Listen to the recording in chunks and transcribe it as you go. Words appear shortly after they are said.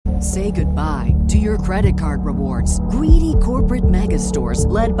Say goodbye to your credit card rewards. Greedy corporate mega stores,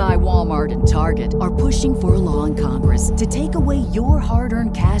 led by Walmart and Target, are pushing for a law in Congress to take away your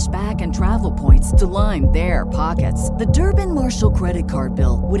hard-earned cash back and travel points to line their pockets. The Durbin-Marshall credit card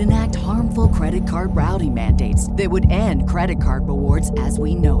bill would enact harmful credit card routing mandates that would end credit card rewards as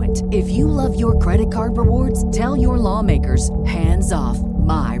we know it. If you love your credit card rewards, tell your lawmakers, hands off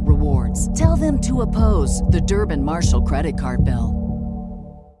my rewards. Tell them to oppose the Durbin-Marshall credit card bill.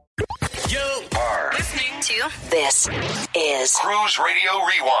 You are listening to This is Cruise Radio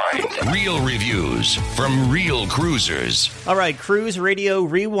Rewind. Real reviews from real cruisers. All right, Cruise Radio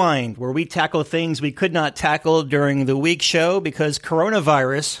Rewind, where we tackle things we could not tackle during the week's show because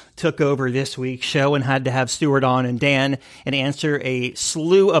coronavirus took over this week's show and had to have Stuart on and Dan and answer a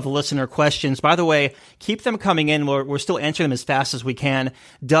slew of listener questions. By the way, keep them coming in. We're still answering them as fast as we can.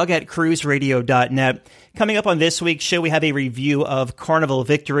 Doug at cruiseradio.net. Coming up on this week's show, we have a review of Carnival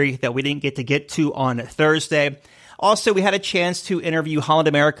Victory that we didn't get to on Thursday. Also, we had a chance to interview Holland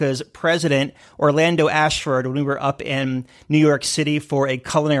America's president, Orlando Ashford, when we were up in New York City for a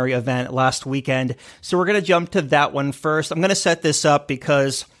culinary event last weekend. So we're going to jump to that one first. I'm going to set this up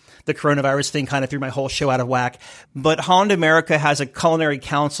because the coronavirus thing kind of threw my whole show out of whack. But Holland America has a culinary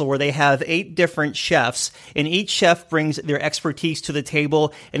council where they have 8 different chefs, and each chef brings their expertise to the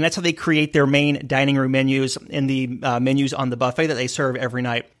table, and that's how they create their main dining room menus and the menus on the buffet that they serve every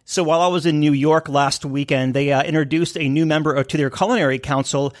night. So while I was in New York last weekend, they introduced a new member to their culinary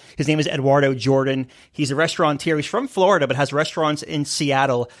council. His name is Eduardo Jordan. He's a restaurateur. He's from Florida, but has restaurants in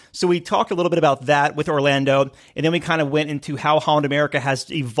Seattle. So we talked a little bit about that with Orlando, and then we kind of went into how Holland America has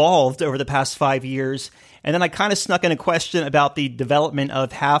evolved over the past 5 years. And then I kind of snuck in a question about the development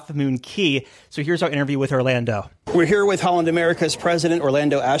of Half Moon Cay. So here's our interview with Orlando. We're here with Holland America's president,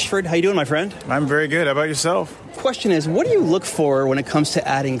 Orlando Ashford. How you doing, my friend? I'm very good. How about yourself? Question is, what do you look for when it comes to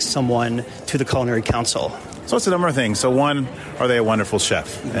adding someone to the Culinary Council? So it's a number of things. So one, are they a wonderful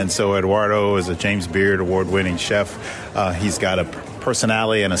chef? And so Eduardo is a James Beard award-winning chef. He's got a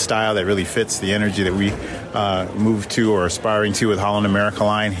personality and a style that really fits the energy that we move to or aspiring to with Holland America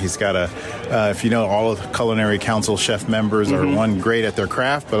line. He's got if you know, all of the Culinary Council chef members are one, great at their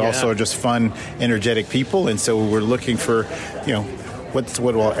craft, but also just fun, energetic people. And so we're looking for, you know, what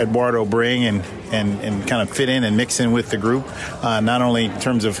will Eduardo bring and kind of fit in and mix in with the group, not only in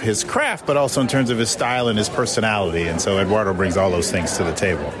terms of his craft, but also in terms of his style and his personality. And so Eduardo brings all those things to the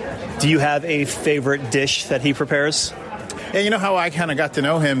table. Do you have a favorite dish that he prepares? Yeah, you know how I kind of got to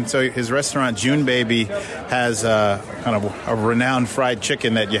know him? So his restaurant, June Baby, has kind of a renowned fried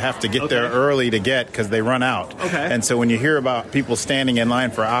chicken that you have to get there early to get because they run out. Okay. And so when you hear about people standing in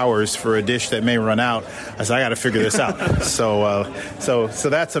line for hours for a dish that may run out, I said, I got to figure this out. So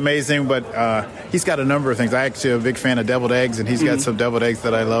that's amazing. But he's got a number of things. I actually am a big fan of deviled eggs, and he's got some deviled eggs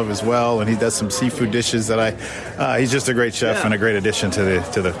that I love as well. And he does some seafood dishes that he's just a great chef and a great addition to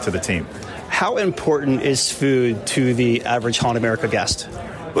the team. How important is food to the average Holland America guest?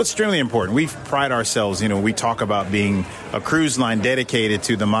 Well, extremely important. We pride ourselves, we talk about being a cruise line dedicated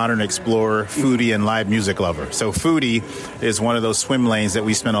to the modern explorer, foodie, and live music lover. So foodie is one of those swim lanes that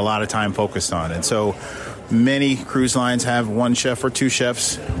we spend a lot of time focused on. And so many cruise lines have 1 chef or 2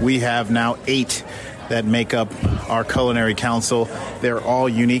 chefs. We have now 8 that make up our culinary council. They're all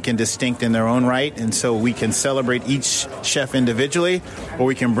unique and distinct in their own right, and so we can celebrate each chef individually, or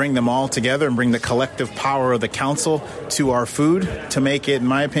we can bring them all together and bring the collective power of the council to our food to make it, in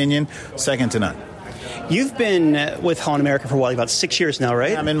my opinion, second to none. You've been with Holland America for about 6 years now,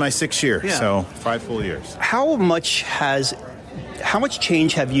 right? I'm in my 6th year, so 5 full years. How much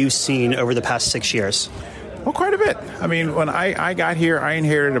change have you seen over the past 6 years? Well, quite a bit. I mean, when I got here, I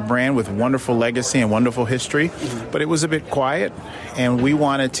inherited a brand with wonderful legacy and wonderful history, but it was a bit quiet, and we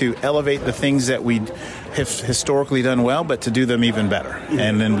wanted to elevate the things that we have historically done well, but to do them even better.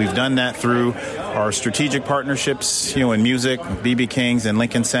 And then we've done that through our strategic partnerships, in music, BB King's and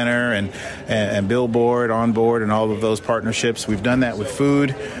Lincoln Center and Billboard, On Board, and all of those partnerships. We've done that with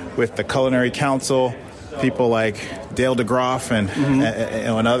food, with the Culinary Council, people like Dale DeGroff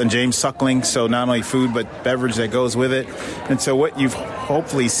and James Suckling. So not only food, but beverage that goes with it. And so what you've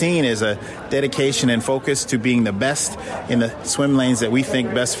hopefully seen is a dedication and focus to being the best in the swim lanes that we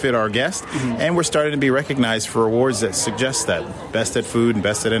think best fit our guests. And we're starting to be recognized for awards that suggest that. Best at food and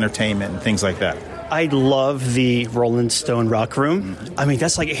best at entertainment and things like that. I love the Rolling Stone Rock Room. I mean,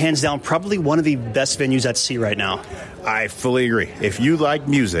 that's like hands down probably one of the best venues at sea right now. I fully agree. If you like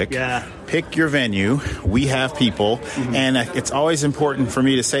music, pick your venue. We have people. And it's always important for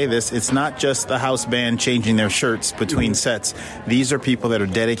me to say this. It's not just the house band changing their shirts between sets. These are people that are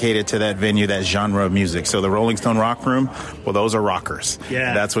dedicated to that venue, that genre of music. So the Rolling Stone Rock Room, well, those are rockers.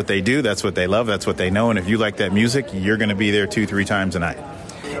 Yeah. That's what they do. That's what they love. That's what they know. And if you like that music, you're going to be there 2-3 times a night.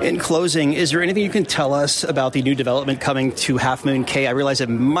 In closing, is there anything you can tell us about the new development coming to Half Moon Cay? I realize it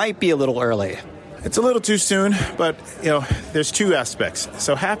might be a little early. It's a little too soon, but, there's two aspects.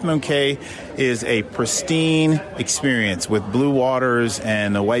 So Half Moon Cay is a pristine experience with blue waters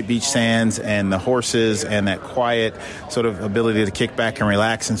and the white beach sands and the horses and that quiet sort of ability to kick back and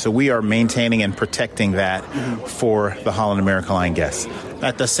relax. And so we are maintaining and protecting that for the Holland America Line guests.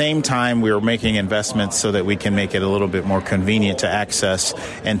 At the same time, we are making investments so that we can make it a little bit more convenient to access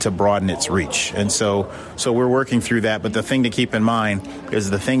and to broaden its reach. And so we're working through that. But the thing to keep in mind is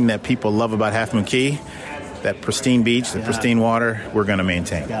the thing that people love about Half Moon Cay, that pristine beach, the pristine water, we're going to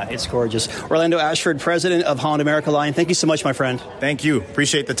maintain. Yeah, it's gorgeous. Orlando Ashford, president of Holland America Line. Thank you so much, my friend. Thank you.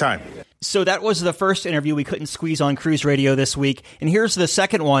 Appreciate the time. So that was the first interview we couldn't squeeze on Cruise Radio this week. And here's the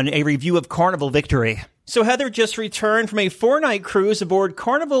second one, a review of Carnival Victory. So Heather just returned from a 4-night cruise aboard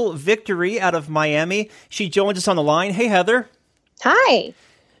Carnival Victory out of Miami. She joins us on the line. Hey, Heather. Hi.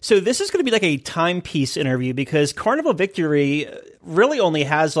 So this is going to be like a timepiece interview because Carnival Victory really only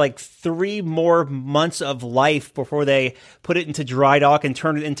has like 3 more months of life before they put it into dry dock and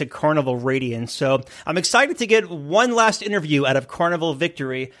turn it into Carnival Radiance. So I'm excited to get one last interview out of Carnival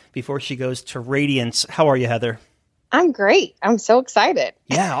Victory before she goes to Radiance. How are you, Heather? I'm great. I'm so excited.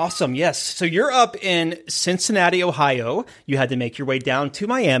 Yeah, awesome. Yes. So you're up in Cincinnati, Ohio. You had to make your way down to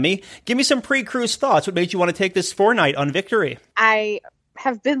Miami. Give me some pre-cruise thoughts. What made you want to take this 4-night on Victory? I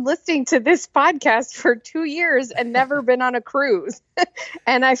have been listening to this podcast for 2 years and never been on a cruise.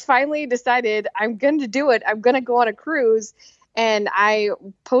 And I finally decided I'm going to do it. I'm going to go on a cruise. And I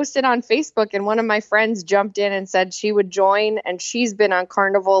posted on Facebook, and one of my friends jumped in and said she would join, and she's been on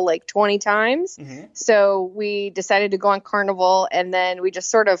Carnival like 20 times. So we decided to go on Carnival, and then we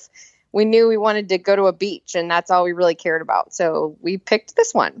just we knew we wanted to go to a beach, and that's all we really cared about. So we picked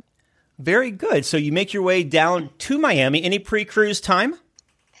this one. Very good. So you make your way down to Miami. Any pre-cruise time?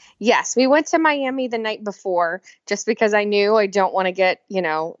 Yes, we went to Miami the night before just because I knew I don't want to get,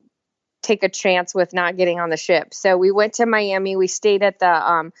 take a chance with not getting on the ship. So we went to Miami. We stayed at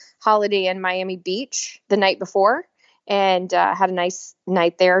the Holiday Inn Miami Beach the night before and had a nice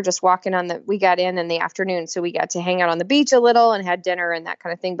night there, just walking we got in the afternoon. So we got to hang out on the beach a little and had dinner and that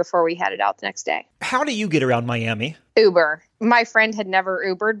kind of thing before we headed out the next day. How do you get around Miami? Uber. My friend had never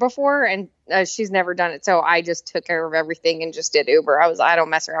Ubered before and she's never done it. So I just took care of everything and just did Uber. I don't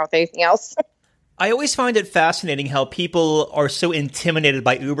mess around with anything else. I always find it fascinating how people are so intimidated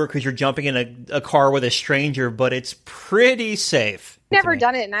by Uber because you're jumping in a car with a stranger, but it's pretty safe. Never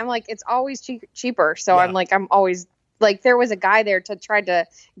done it. And I'm like, it's always cheaper. So yeah. I'm always like, there was a guy there to try to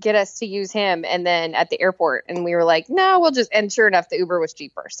get us to use him. And then at the airport, and we were like, no, and sure enough, the Uber was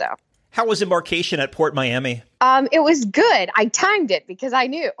cheaper. So how was embarkation at Port Miami? It was good. I timed it because I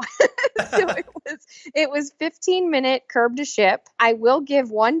knew. So it was 15-minute curb to ship. I will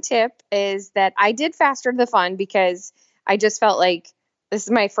give one tip is that I did faster the fun because I just felt like this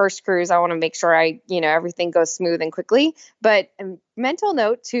is my first cruise. I want to make sure everything goes smooth and quickly. But a mental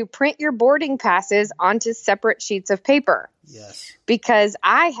note to print your boarding passes onto separate sheets of paper. Yes. Because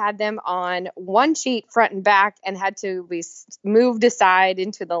I had them on one sheet front and back and had to be moved aside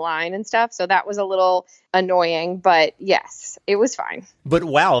into the line and stuff. So that was a little annoying, but yes, it was fine. But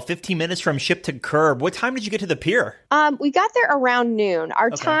wow, 15 minutes from ship to curb. What time did you get to the pier? We got there around noon.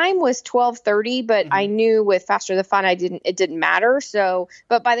 Our time was 12:30, but I knew with Faster the Fun, it didn't matter. So,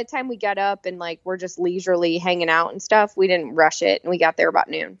 but by the time we got up and we're just leisurely hanging out and stuff, we didn't rush it and we got there about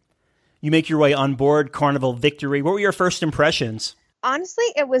noon. You make your way on board Carnival Victory. What were your first impressions? Honestly,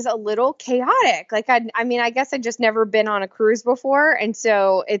 it was a little chaotic. I guess I'd just never been on a cruise before. And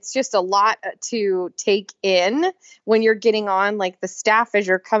so it's just a lot to take in when you're getting on. The staff as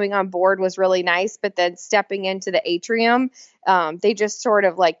you're coming on board was really nice. But then stepping into the atrium, they just sort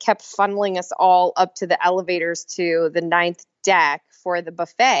of kept funneling us all up to the elevators to the 9th deck for the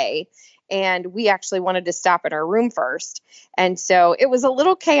buffet. And we actually wanted to stop at our room first. And so it was a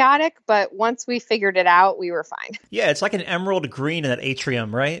little chaotic, but once we figured it out, we were fine. Yeah, it's like an emerald green in that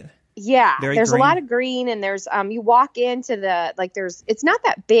atrium, right? Yeah, there's green. A lot of green and there's, you walk into it's not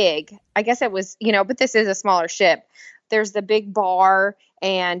that big. I guess it was, but this is a smaller ship. There's the big bar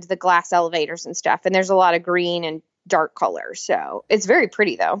and the glass elevators and stuff. And there's a lot of green and dark colors. So it's very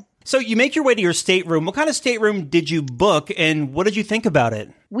pretty though. So you make your way to your stateroom. What kind of stateroom did you book, and what did you think about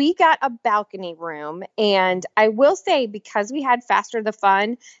it? We got a balcony room, and I will say, because we had Faster the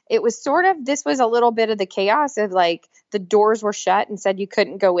Fun, it was this was a little bit of the chaos of like the doors were shut and said you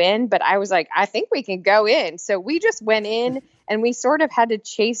couldn't go in, but I was like, I think we can go in. So we just went in, and we sort of had to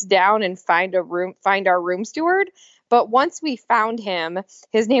chase down and find our room steward. But once we found him,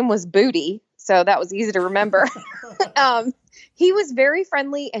 his name was Booty, so that was easy to remember. He was very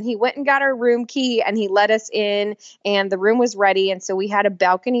friendly, and he went and got our room key, and he let us in, and the room was ready. And so we had a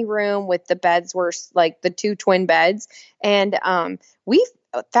balcony room with the beds were like the 2 twin beds. And we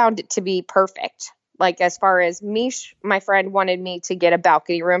found it to be perfect. Like, as far as Mish, my friend, wanted me to get a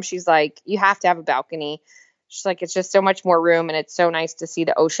balcony room. She's like, you have to have a balcony. She's like, it's just so much more room, and it's so nice to see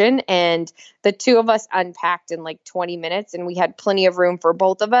the ocean. And the 2 of us unpacked in like 20 minutes, and we had plenty of room for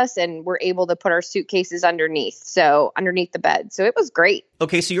both of us, and we're able to put our suitcases underneath the bed. So it was great.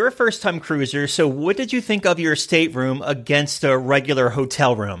 Okay, so you're a first-time cruiser. So what did you think of your stateroom against a regular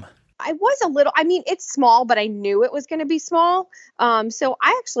hotel room? I was a little, it's small, but I knew it was going to be small. So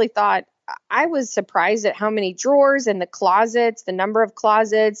I actually thought, I was surprised at how many drawers and the closets, the number of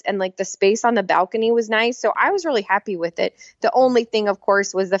closets, and like the space on the balcony was nice. So I was really happy with it. The only thing, of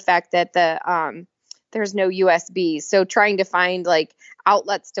course, was the fact that there's no USB. So trying to find like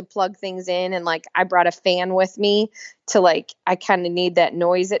outlets to plug things in, and like I brought a fan with me to I kind of need that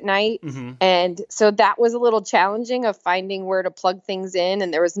noise at night. Mm-hmm. And so that was a little challenging of finding where to plug things in,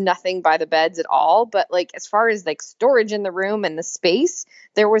 and there was nothing by the beds at all. But like, as far as like storage in the room and the space,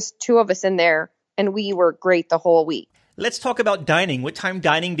 there was 2 of us in there, and we were great the whole week. Let's talk about dining. What time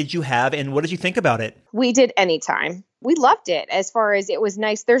dining did you have, and what did you think about it? We did anytime. We loved it. As far as it was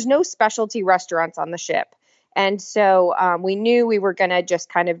nice. There's no specialty restaurants on the ship. And so we knew we were going to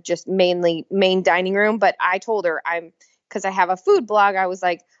just mainly main dining room. But I told her, because I have a food blog, I was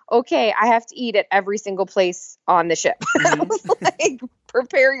like, okay, I have to eat at every single place on the ship. Mm-hmm. I was like,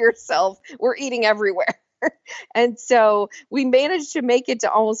 prepare yourself. We're eating everywhere. And so we managed to make it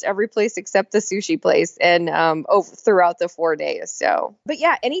to almost every place except the sushi place, and throughout the 4 days. So, but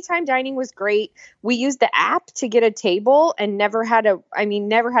yeah, anytime dining was great. We used the app to get a table and never had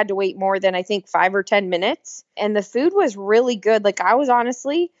to wait more than I think 5 or 10 minutes. And the food was really good. Like, I was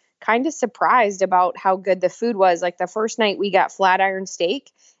honestly kind of surprised about how good the food was. Like, the first night we got flat iron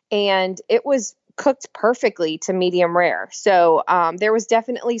steak, and it was cooked perfectly to medium rare. So there was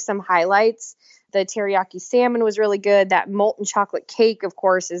definitely some highlights. The teriyaki salmon was really good. That molten chocolate cake, of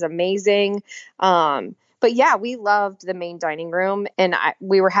course, is amazing. But yeah, we loved the main dining room, and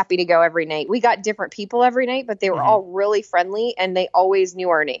we were happy to go every night. We got different people every night, but they were all really friendly, and they always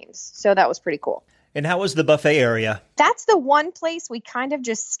knew our names. So that was pretty cool. And how was the buffet area? That's the one place we kind of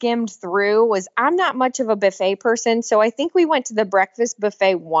just skimmed through. I'm not much of a buffet person, so I think we went to the breakfast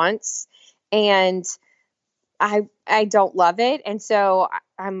buffet once, and I don't love it. And so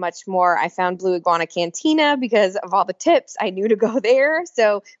I found Blue Iguana Cantina because of all the tips. I knew to go there.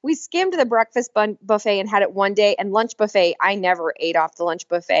 So we skimmed the breakfast buffet and had it one day, and lunch buffet. I never ate off the lunch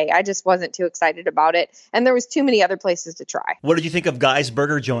buffet. I just wasn't too excited about it. And there was too many other places to try. What did you think of Guy's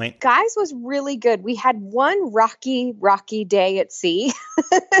Burger Joint? Guy's was really good. We had one rocky day at sea.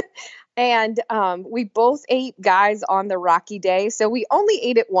 And we both ate Guy's on the rocky day. So we only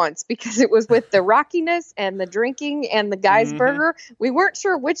ate it once because it was with the rockiness and the drinking and the Guy's burger. We weren't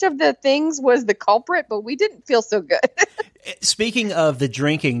sure which of the things was the culprit, but we didn't feel so good. Speaking of the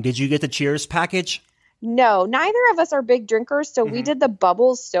drinking, did you get the Cheers package? No, neither of us are big drinkers. So we did the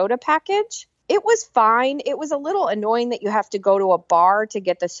Bubbles soda package. It was fine. It was a little annoying that you have to go to a bar to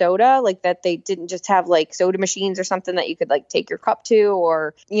get the soda, like that they didn't just have like soda machines or something that you could like take your cup to,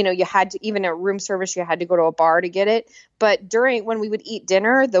 or, you had to, even a room service, you had to go to a bar to get it. But when we would eat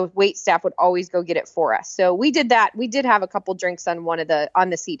dinner, the wait staff would always go get it for us. So we did that. We did have a couple drinks on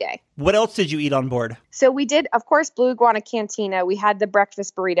the sea day. What else did you eat on board? So we did, of course, Blue Iguana Cantina. We had the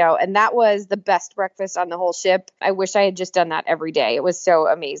breakfast burrito, and that was the best breakfast on the whole ship. I wish I had just done that every day. It was so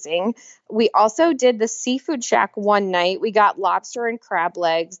amazing. We also did the Seafood Shack one night. We got lobster and crab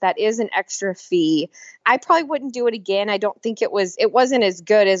legs. That is an extra fee. I probably wouldn't do it again. I don't think it wasn't as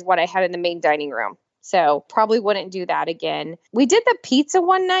good as what I had in the main dining room. So probably wouldn't do that again. We did the pizza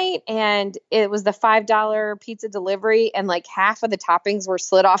one night, and it was the $5 pizza delivery, and like half of the toppings were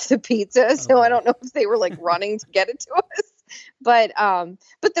slid off the pizza. So I don't know if they were like running to get it to us. But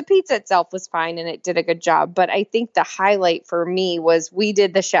the pizza itself was fine, and it did a good job. But I think the highlight for me was we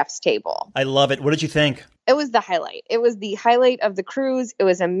did the chef's table. I love it. What did you think? It was the highlight. It was the highlight of the cruise. It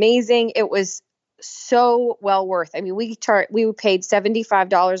was amazing. It was so well worth. I mean, we paid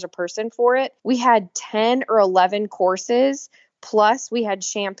 $75 a person for it. We had 10 or 11 courses Plus, we had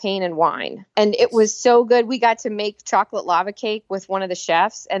champagne and wine. And it was so good. We got to make chocolate lava cake with one of the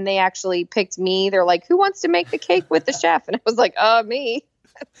chefs, and they actually picked me. They're like, who wants to make the cake with the chef? And I was like, me.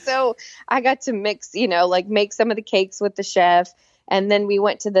 So I got to mix, make some of the cakes with the chef. And then we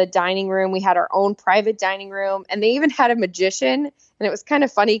went to the dining room. We had our own private dining room, and they even had a magician. And it was kind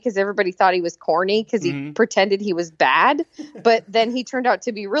of funny because everybody thought he was corny because he pretended he was bad, but then he turned out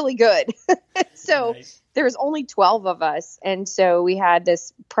to be really good. So there was only 12 of us. And so we had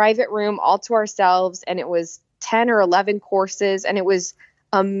this private room all to ourselves, and it was 10 or 11 courses, and it was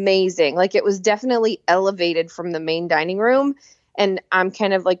amazing. Like, it was definitely elevated from the main dining room. And I'm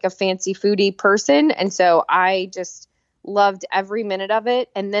kind of like a fancy foodie person. And so I just loved every minute of it.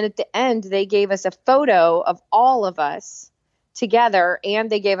 And then at the end, they gave us a photo of all of us together, and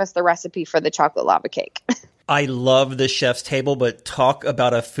they gave us the recipe for the chocolate lava cake. I love the chef's table, but talk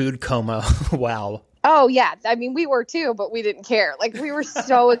about a food coma. Wow. Oh, yeah. I mean, we were too, but we didn't care. Like, we were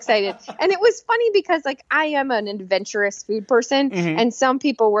so excited. And it was funny because, like, I am an adventurous food person, and some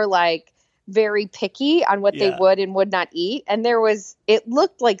people were like very picky on what they would and would not eat. And it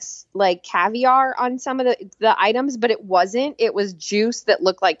looked like caviar on some of the items, but it wasn't. It was juice that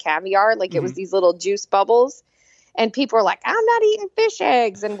looked like caviar. Like, it was these little juice bubbles. And people were like, I'm not eating fish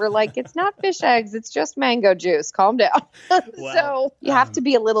eggs. And we're like, it's not fish eggs. It's just mango juice. Calm down. Wow. So you have to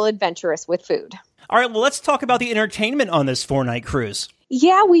be a little adventurous with food. All right, well, let's talk about the entertainment on this 4-night cruise.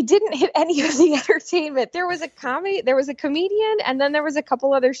 Yeah, we didn't hit any of the entertainment. There was a comedian, and then there was a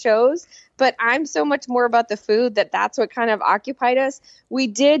couple other shows, but I'm so much more about the food that's what kind of occupied us. We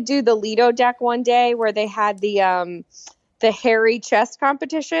did do the Lido deck one day where they had the hairy chest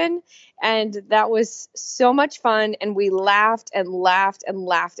competition, and that was so much fun, and we laughed and laughed and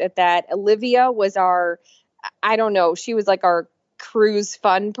laughed at that. Olivia was she was like our cruise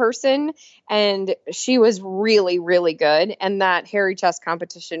fun person, and she was really, really good. And that hairy chest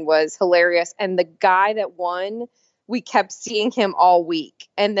competition was hilarious. And the guy that won, we kept seeing him all week.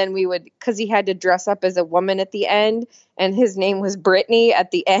 And then because he had to dress up as a woman at the end, and his name was Brittany at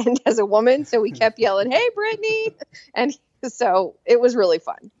the end as a woman. So we kept yelling, "Hey, Brittany." And so it was really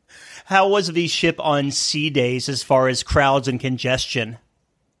fun. How was the ship on sea days as far as crowds and congestion?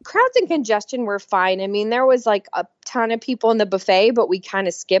 Crowds and congestion were fine. I mean, there was like a ton of people in the buffet, but we kind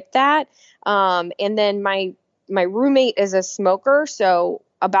of skipped that. And then my roommate is a smoker. So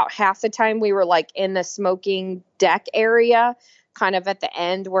about half the time we were like in the smoking deck area, kind of at the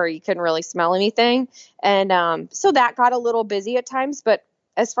end where you couldn't really smell anything. And so that got a little busy at times. But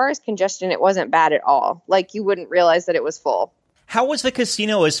as far as congestion, it wasn't bad at all. Like, you wouldn't realize that it was full. How was the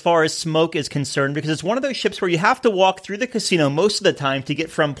casino as far as smoke is concerned? Because it's one of those ships where you have to walk through the casino most of the time to get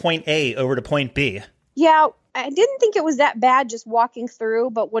from point A over to point B. Yeah, I didn't think it was that bad just walking through.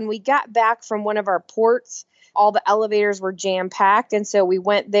 But when we got back from one of our ports, all the elevators were jam-packed. And so we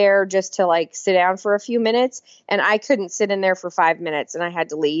went there just to like sit down for a few minutes. And I couldn't sit in there for 5 minutes, and I had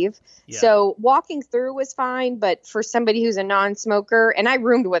to leave. Yeah. So walking through was fine. But for somebody who's a non-smoker, and I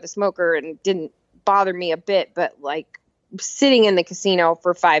roomed with a smoker and it didn't bother me a bit, but like, sitting in the casino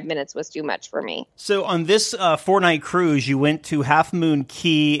for 5 minutes was too much for me. So on this 4-night cruise, you went to Half Moon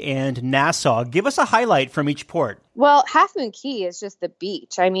Cay and Nassau. Give us a highlight from each port. Well, Half Moon Cay is just the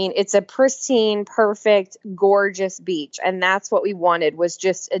beach. I mean, it's a pristine, perfect, gorgeous beach. And that's what we wanted, was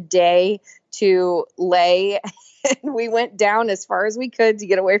just a day to lay. And we went down as far as we could to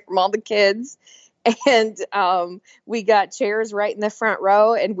get away from all the kids. And we got chairs right in the front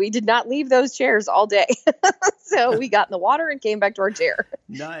row, and we did not leave those chairs all day. So we got in the water and came back to our chair.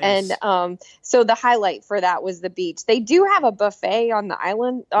 Nice. And so the highlight for that was the beach. They do have a buffet on the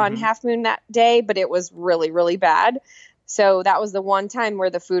island on Half Moon that day, but it was really, really bad. So that was the one time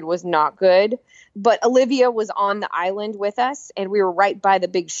where the food was not good. But Olivia was on the island with us, and we were right by the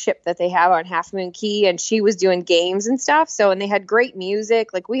big ship that they have on Half Moon Cay, and she was doing games and stuff. So, and they had great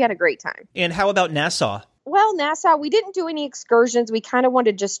music. Like, we had a great time. And how about Nassau? Well, Nassau, we didn't do any excursions. We kind of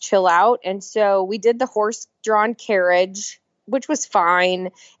wanted to just chill out. And so we did the horse-drawn carriage, which was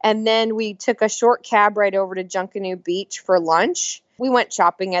fine. And then we took a short cab right over to Junkanoo Beach for lunch. We went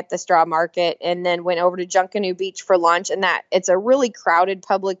shopping at the Straw Market and then went over to Junkanoo Beach for lunch. And that it's a really crowded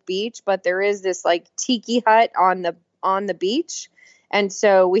public beach, but there is this like tiki hut on the beach. And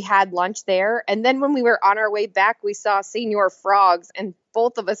so we had lunch there. And then when we were on our way back, we saw Señor Frogs, and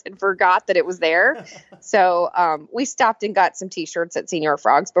both of us had forgot that it was there. So we stopped and got some T-shirts at Señor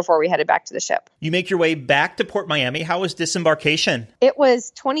Frogs before we headed back to the ship. You make your way back to Port Miami. How was disembarkation? It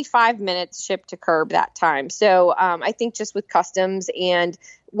was 25 minutes ship to curb that time. So I think just with customs, and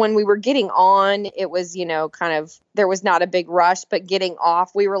when we were getting on, it was, kind of, there was not a big rush, but getting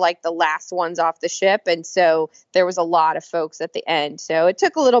off, we were like the last ones off the ship. And so there was a lot of folks at the end. So it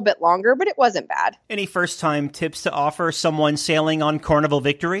took a little bit longer, but it wasn't bad. Any first-time tips to offer someone sailing on Carnival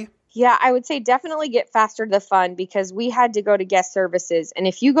Victory? Yeah, I would say definitely get Faster to the Fun, because we had to go to guest services. And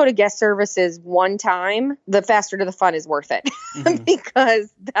if you go to guest services one time, the Faster to the Fun is worth it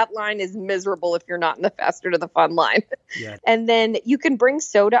because that line is miserable if you're not in the Faster to the Fun line. Yeah. And then you can bring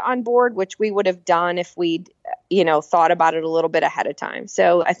soda on board, which we would have done if we'd, thought about it a little bit ahead of time.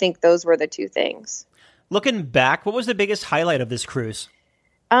 So I think those were the two things. Looking back, what was the biggest highlight of this cruise?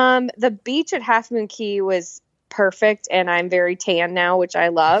 The beach at Half Moon Cay was perfect, and I'm very tan now, which I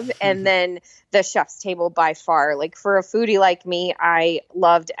love. And then the chef's table, by far, like for a foodie like me, I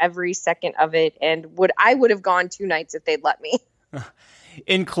loved every second of it, and I would have gone 2 nights if they'd let me.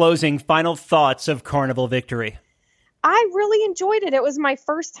 In closing, final thoughts of Carnival Victory. I really enjoyed it. It was my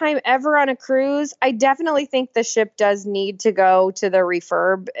first time ever on a cruise. I definitely think the ship does need to go to the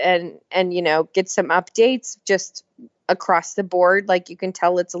refurb and get some updates just across the board. Like, you can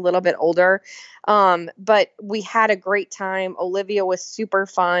tell it's a little bit older. But we had a great time. Olivia was super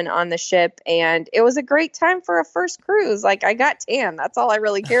fun on the ship, and it was a great time for a first cruise. Like, I got tan. That's all I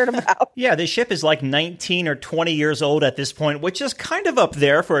really cared about. Yeah, the ship is like 19 or 20 years old at this point, which is kind of up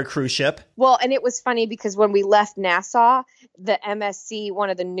there for a cruise ship. Well, and it was funny because when we left Nassau, the MSC, one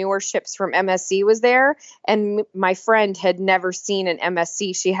of the newer ships from MSC, was there. And my friend had never seen an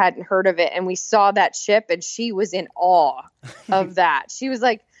MSC. She hadn't heard of it. And we saw that ship, and she was in awe of that. She was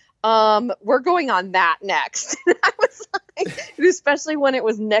like, we're going on that next. I was like, especially when it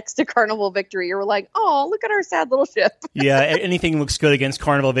was next to Carnival Victory, you were like, oh, look at our sad little ship. Yeah, anything looks good against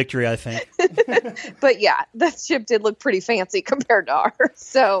Carnival Victory, I think. But yeah, that ship did look pretty fancy compared to ours.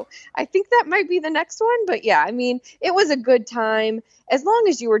 So I think that might be the next one. But yeah, I mean, it was a good time. As long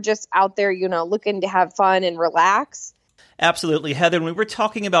as you were just out there, looking to have fun and relax. Absolutely. Heather, when we were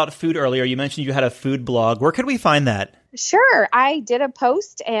talking about food earlier, you mentioned you had a food blog. Where could we find that? Sure. I did a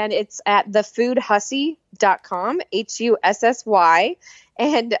post, and it's at thefoodhussy.com, HUSSY.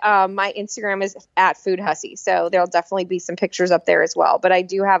 And my Instagram is at foodhussy. So there'll definitely be some pictures up there as well. But I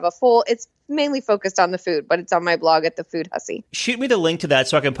do have it's mainly focused on the food, but it's on my blog at The Food Hussy. Shoot me the link to that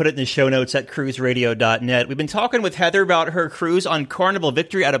so I can put it in the show notes at cruiseradio.net. We've been talking with Heather about her cruise on Carnival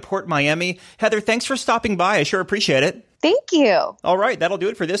Victory out of Port Miami. Heather, thanks for stopping by. I sure appreciate it. Thank you. All right, that'll do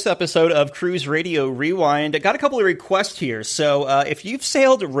it for this episode of Cruise Radio Rewind. I got a couple of requests here. So if you've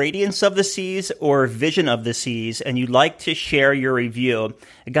sailed Radiance of the Seas or Vision of the Seas and you'd like to share your review,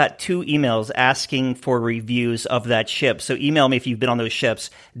 I got 2 emails asking for reviews of that ship. So email me if you've been on those ships,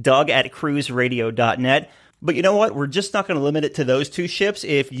 Doug@cruiseradio.net. But you know what? We're just not going to limit it to those 2 ships.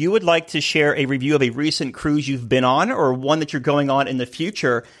 If you would like to share a review of a recent cruise you've been on or one that you're going on in the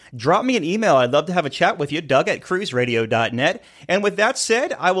future, drop me an email. I'd love to have a chat with you, Doug@cruiseradio.net. And with that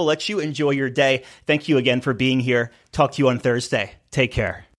said, I will let you enjoy your day. Thank you again for being here. Talk to you on Thursday. Take care.